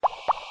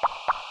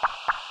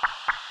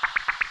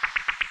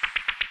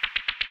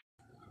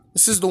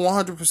This is the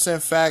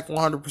 100% fact,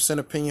 100%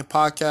 opinion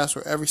podcast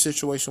where every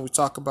situation we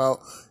talk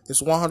about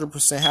is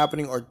 100%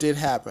 happening or did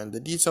happen.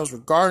 The details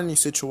regarding these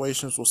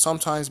situations will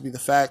sometimes be the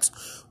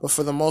facts, but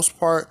for the most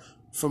part,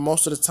 for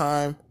most of the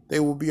time,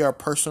 they will be our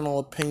personal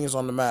opinions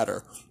on the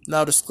matter.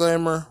 Now,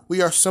 disclaimer,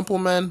 we are simple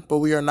men, but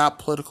we are not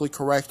politically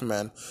correct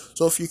men.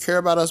 So if you care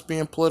about us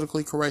being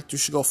politically correct, you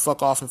should go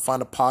fuck off and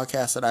find a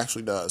podcast that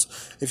actually does.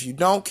 If you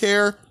don't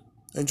care,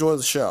 enjoy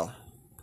the show.